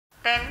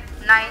10,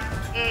 9,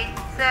 8,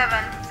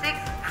 7, 6,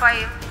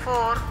 5,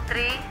 4,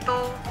 3, 2,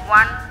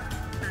 1,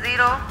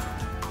 0.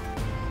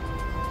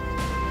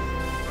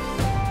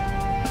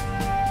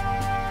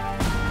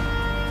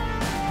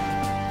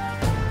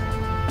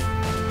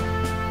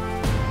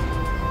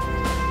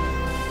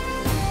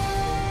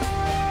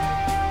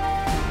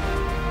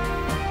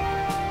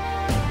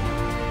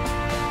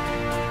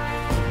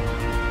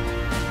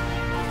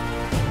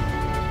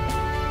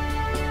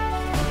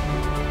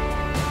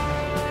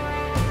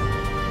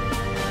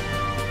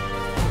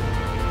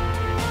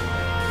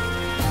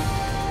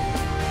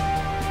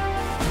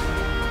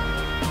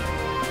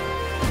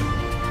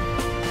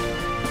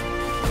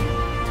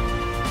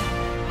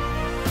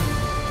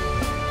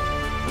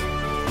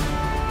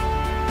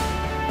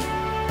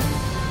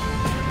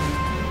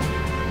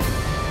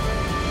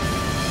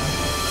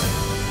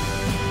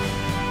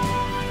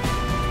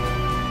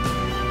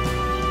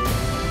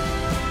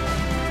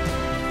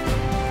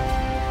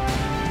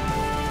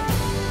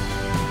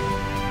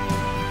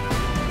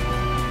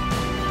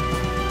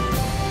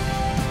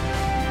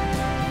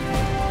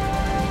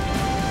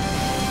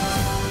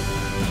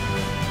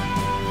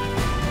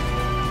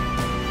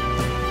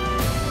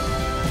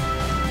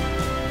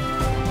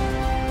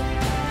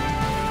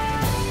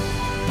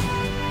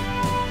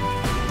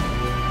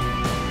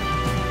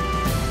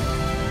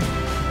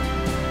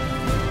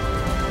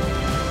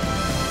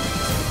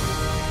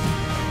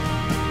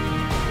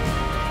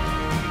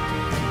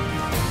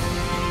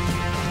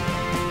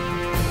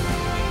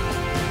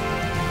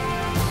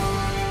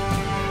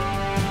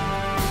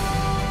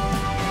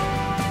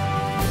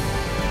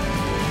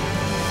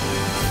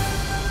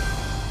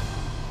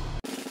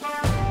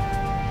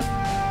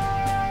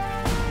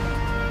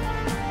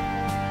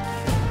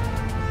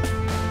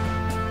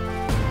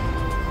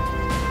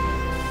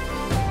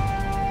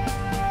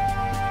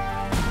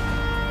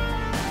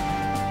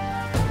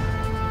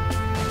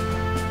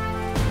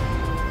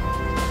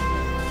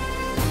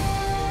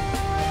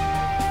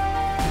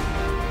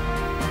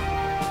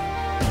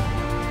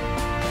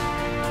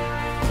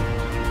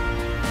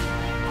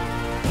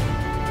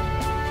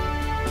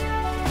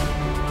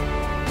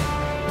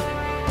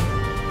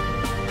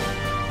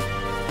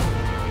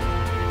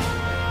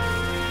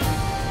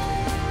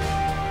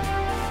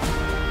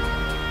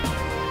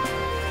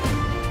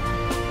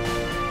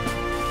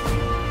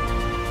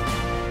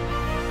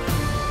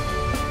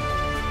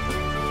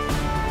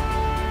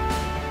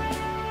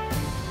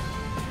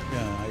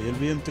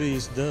 LVM-3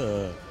 is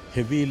the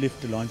heavy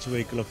lift launch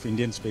vehicle of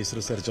Indian Space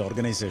Research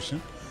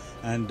Organization,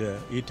 and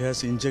it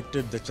has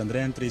injected the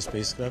Chandrayaan-3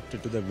 spacecraft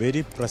to the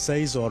very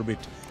precise orbit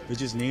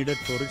which is needed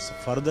for its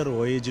further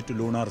voyage to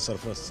lunar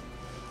surface.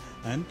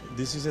 And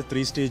this is a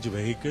three-stage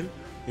vehicle.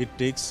 It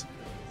takes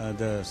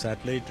the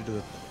satellite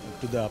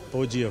to the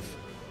apogee of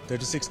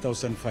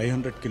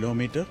 36,500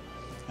 kilometers,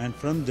 and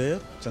from there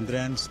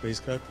Chandrayaan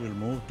spacecraft will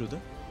move to the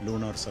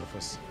lunar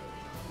surface.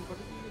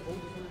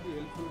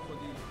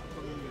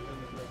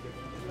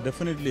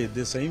 Definitely,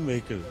 the same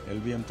vehicle,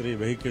 LVM-3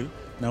 vehicle.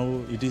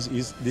 Now this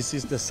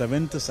is the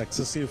 7th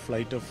successive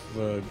flight of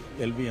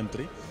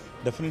LVM-3.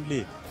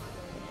 Definitely,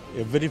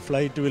 every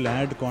flight will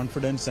add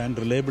confidence, and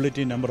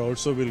reliability number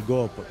also will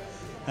go up.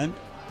 And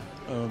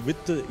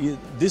with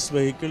this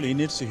vehicle, in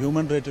its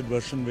human-rated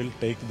version, will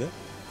take the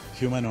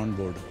human on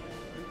board.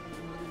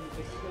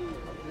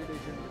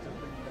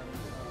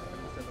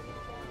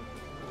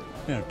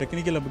 Yeah,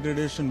 technical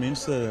upgradation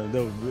means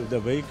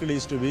the vehicle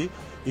is to be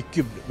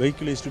equipped,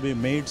 vehicle is to be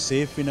made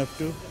safe enough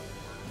to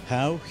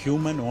have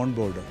human on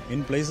board.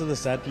 In place of the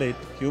satellite,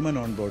 human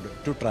on board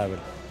to travel.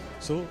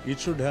 So it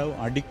should have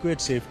adequate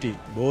safety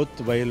both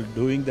while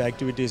doing the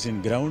activities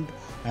in ground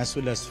as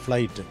well as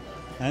flight.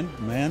 And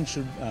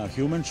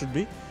human should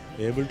be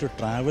able to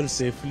travel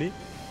safely,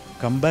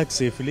 come back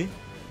safely.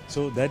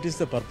 So that is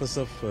the purpose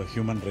of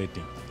human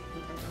rating.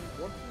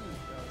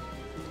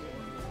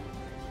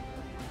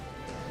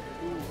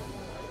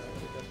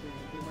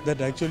 That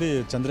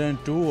actually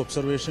Chandrayaan-2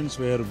 observations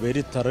were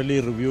very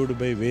thoroughly reviewed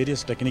by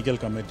various technical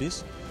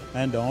committees,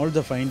 and all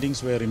the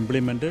findings were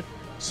implemented.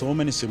 So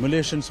many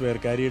simulations were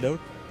carried out.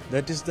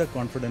 That is the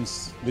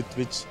confidence with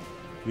which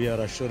we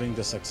are assuring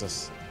the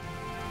success.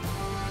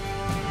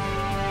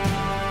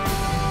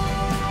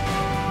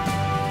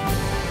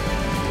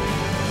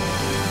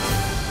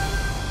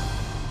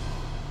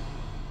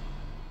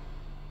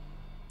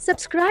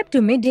 Subscribe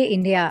to Midday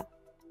India.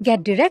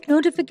 Get direct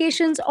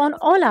notifications on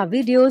all our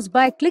videos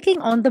by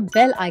clicking on the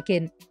bell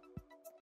icon.